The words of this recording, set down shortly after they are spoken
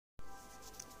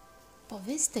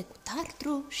Poveste cu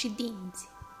Tartru și dinți.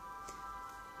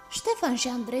 Ștefan și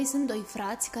Andrei sunt doi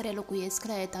frați care locuiesc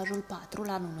la etajul 4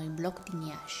 al unui bloc din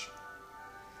Iași.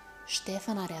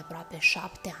 Ștefan are aproape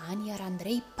 7 ani, iar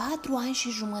Andrei 4 ani și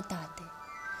jumătate.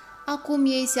 Acum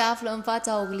ei se află în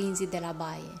fața oglinzii de la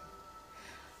baie.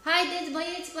 Haideți,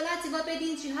 băieți, spălați-vă pe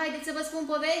dinți și haideți să vă spun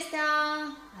povestea!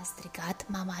 A strigat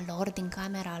mama lor din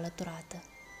camera alăturată.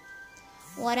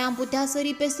 Oare am putea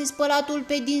sări peste spălatul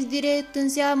pe dinți direct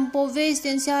în poveste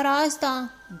în seara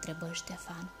asta? Întrebă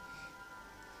Ștefan.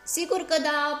 Sigur că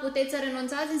da, puteți să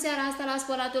renunțați în seara asta la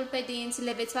spălatul pe dinți.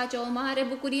 Le veți face o mare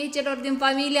bucurie celor din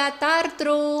familia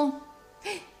Tartru.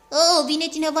 Oh, vine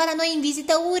cineva la noi în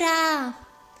vizită, ura!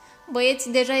 Băieți,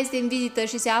 deja este în vizită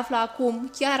și se află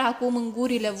acum, chiar acum, în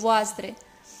gurile voastre.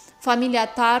 Familia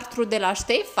Tartru de la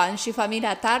Ștefan și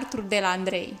familia Tartru de la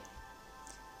Andrei.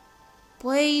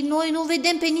 Păi noi nu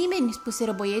vedem pe nimeni,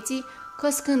 spuseră băieții,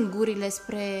 căscând gurile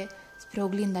spre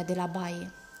oglinda de la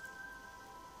baie.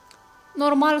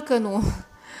 Normal că nu,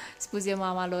 spuse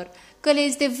mama lor, că le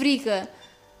este frică.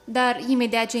 Dar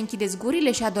imediat ce închideți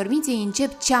gurile și adormiți, ei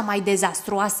încep cea mai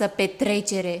dezastruoasă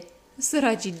petrecere.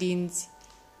 Săracii dinți.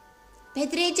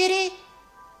 Petrecere?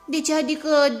 De ce adică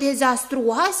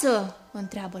dezastruoasă?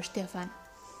 Întreabă Ștefan.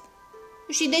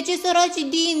 Și de ce săracii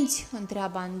dinți?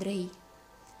 Întreabă Andrei.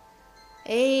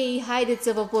 Ei, haideți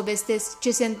să vă povestesc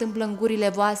ce se întâmplă în gurile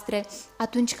voastre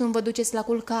atunci când vă duceți la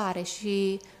culcare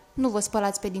și nu vă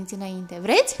spălați pe dinți înainte.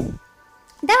 Vreți?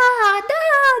 Da!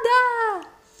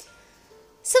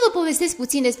 Să vă povestesc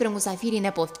puțin despre musafirii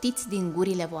nepoftiți din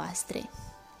gurile voastre.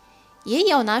 Ei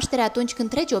iau naștere atunci când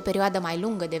trece o perioadă mai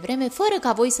lungă de vreme, fără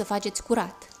ca voi să faceți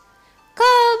curat.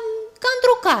 Ca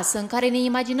într-o casă în care ne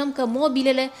imaginăm că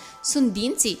mobilele sunt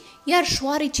dinții, iar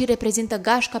șoarecii reprezintă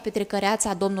gașca petrecăreață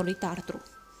a domnului Tartru.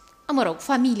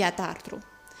 Familia Tartru.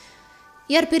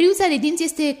 Iar periuța de dinți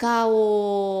este ca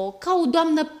o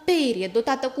doamnă perie,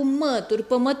 dotată cu mături,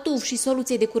 pămătuf și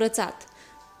soluție de curățat.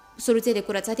 Soluție de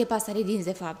curățat e pasta de dinți,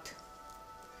 de fapt.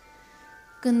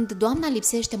 Când doamna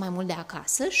lipsește mai mult de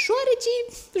acasă,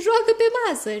 șoarecii joacă pe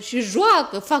masă și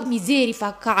fac mizerii,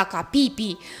 fac caca,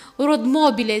 pipi, rod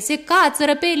mobile, se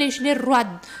cațără pe ele și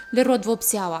le rod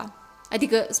vopseaua,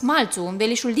 adică smalțul,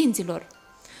 învelișul dinților.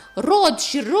 Rod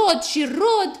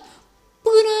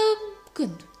până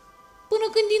când? Până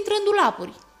când intră în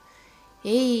dulapuri.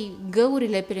 Ei,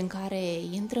 găurile prin care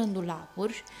intră în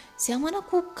dulapuri seamănă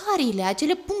cu cariile,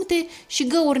 acele puncte și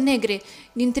găuri negre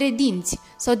dintre dinți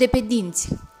sau de pe dinți,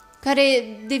 care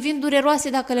devin dureroase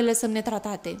dacă le lăsăm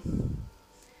netratate.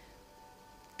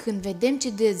 Când vedem ce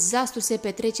dezastru se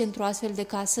petrece într-o astfel de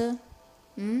casă,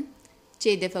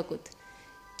 ce-i de făcut?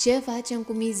 Ce facem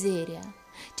cu mizeria?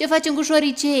 Ce facem cu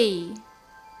șoriceii?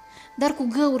 Dar cu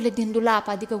găurile din dulap,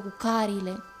 adică cu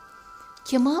cariile,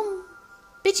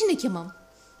 Pe cine chemăm?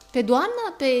 Pe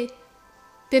doamna?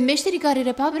 Pe meșterii care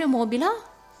repabre mobila?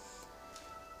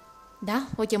 Da,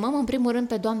 o chemăm în primul rând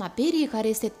pe doamna Perie, care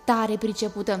este tare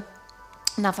pricepută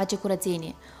în a face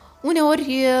curățenie.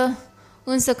 Uneori,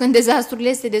 însă, când dezastrul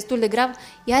este destul de grav,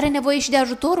 ea are nevoie și de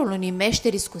ajutorul unui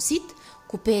meșter iscusit,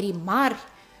 cu perii mari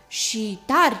și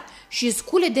tari și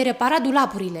scule de reparat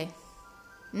dulapurile.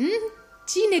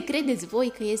 Cine credeți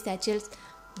voi că este acel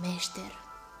meșter?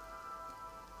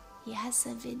 Ia să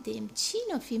vedem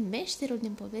cine o fi meșterul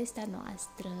din povestea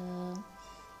noastră.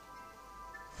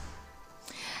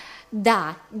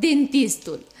 Da,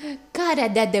 dentistul, care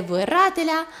de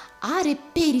adevăratelea are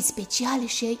perii speciale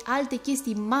și alte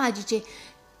chestii magice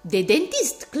de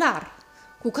dentist, clar,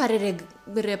 cu care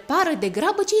repară de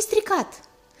grabă ce-i stricat.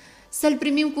 Să-l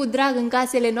primim cu drag în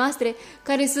casele noastre,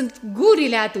 care sunt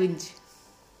gurile atunci.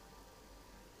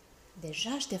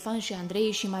 Deja Ștefan și Andrei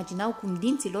își imaginau cum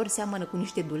dinții lor seamănă cu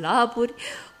niște dulapuri,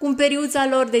 cum periuța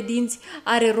lor de dinți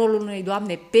are rolul unei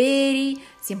doamne perii,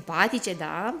 simpatice,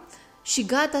 da, și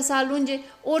gata să alunge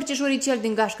orice șoricel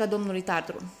din gașca domnului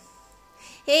Tartru.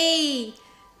 Hei,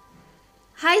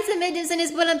 hai să mergem să ne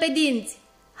spălăm pe dinți!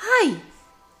 Hai!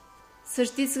 Să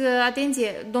știți că,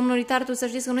 atenție, domnului Tartru să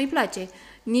știți că nu-i place,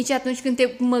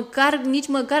 nici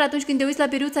măcar atunci când te uiți la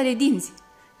periuța de dinți.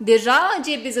 Deja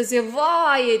începe să se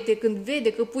vaiete când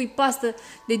vede că pui pastă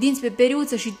de dinți pe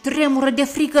periuță și tremură de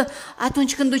frică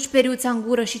atunci când duci periuța în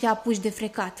gură și te apuci de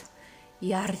frecat.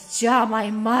 Iar cea mai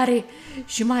mare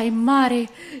și mai mare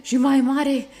și mai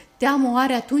mare teamă o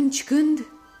are atunci când...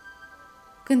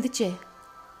 Când ce?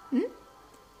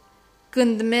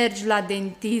 Când mergi la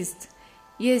dentist.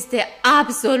 Este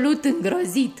absolut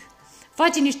îngrozit.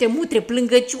 Face niște mutre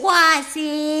plângăcioase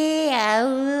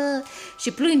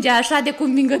și plânge așa de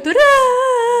convingător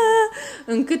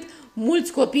încât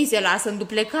mulți copii se lasă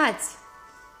înduplecați.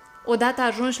 Odată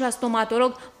ajunși la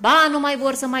stomatolog, ba nu mai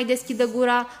vor să mai deschidă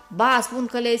gura, ba spun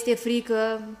că le este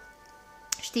frică.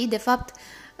 Știi, de fapt,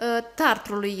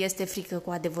 tartrului este frică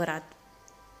cu adevărat.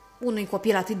 Unui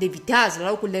copil atât de viteaz la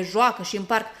locul de joacă și în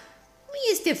parc,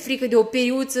 nu este frică de o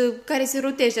periuță care se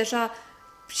rotește așa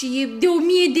și e de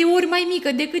 1000 de ori mai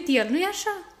mică decât el, nu-i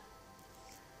așa?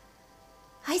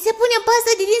 Hai să punem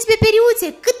pasta de dinți pe periuțe,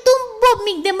 cât un bob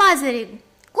mic de mazăre.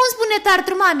 Cum spune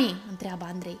Tartru, mami? Întreabă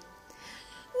Andrei.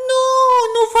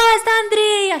 Nu fă asta,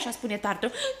 Andrei, așa spune Tartru.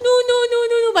 Nu,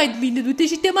 mai bine du-te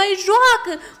și te mai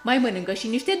joacă. Mai mănâncă și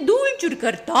niște dulciuri, că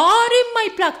tare mai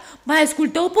plac. Mai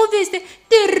ascultă o poveste.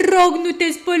 Te rog, nu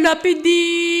te spăla pe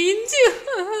dinți.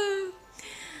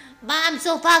 Am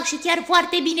să o fac și chiar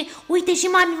foarte bine. Uite și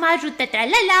mami mă ajută.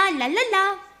 Tra-la-la-la-la-la.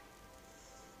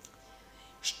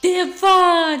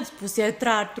 Ștefan, spuse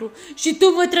Tartru, și tu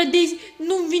mă trădezi,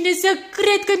 nu-mi vine să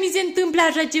cred că mi se întâmplă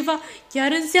așa ceva.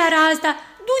 Chiar în seara asta,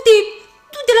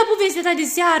 du-te la povestea ta de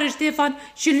seară, Ștefan,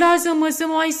 și lasă-mă să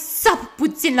mă mai sap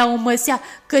puțin la o măsea,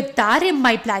 că tare îmi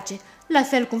mai place, la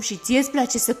fel cum și ție îți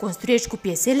place să construiești cu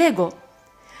piese Lego.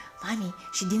 Mami,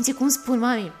 și dinții cum spun,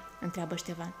 mami? Întreabă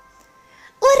Ștefan.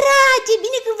 Ura, ce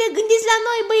bine că vă gândiți la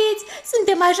noi, băieți!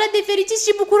 Suntem așa de fericiți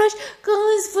și bucuroși că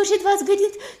în sfârșit v-ați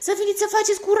gândit să veniți să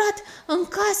faceți curat în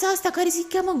casa asta care se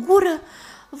cheamă gură.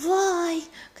 Vai,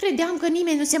 credeam că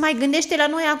nimeni nu se mai gândește la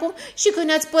noi acum și că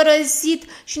ne-ați părăsit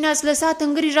și ne-ați lăsat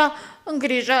în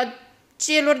grija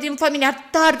celor din familia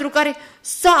Tartru care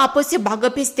sapă, se bagă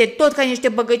peste tot ca niște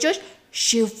băgăcioși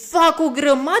și fac o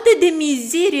grămadă de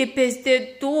mizerie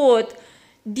peste tot.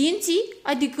 Dinții,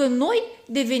 adică noi,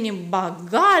 devenim ba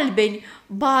galbeni,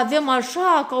 ba avem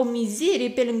așa ca o mizerie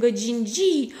pe lângă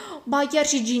gingii, ba chiar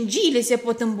și gingiile se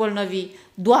pot îmbolnăvi.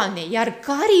 Doamne, iar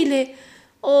carile,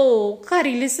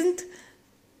 carile sunt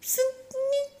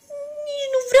nici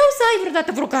nu vreau să ai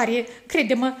vreodată vreo carie,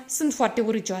 crede-mă, sunt foarte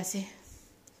urâcioase.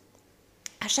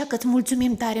 Așa că îți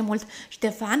mulțumim tare mult,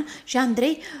 Ștefan și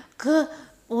Andrei, că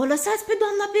o lăsați pe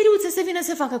doamna Periuță să vină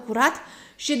să facă curat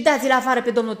și dați-l afară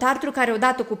pe domnul Tartru, care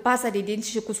odată cu pasta de dinți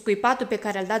și cu scuipatul pe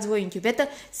care îl dați voi în chiuvetă,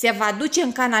 se va duce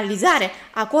în canalizare,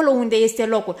 acolo unde este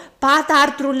locul. Pa,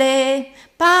 Tartrule!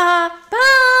 Pa,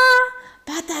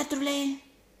 Tartrule!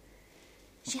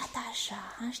 Și iată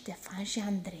așa, Ștefan și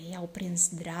Andrei au prins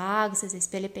drag să se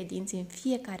spele pe dinți în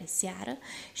fiecare seară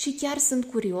și chiar sunt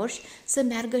curioși să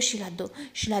meargă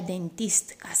și la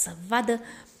dentist ca să vadă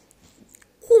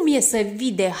cum e să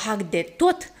vii de hac de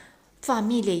tot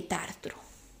familiei Tartru.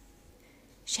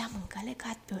 Și am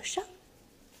încălecat pe ușă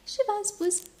și v-am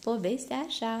spus povestea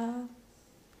așa.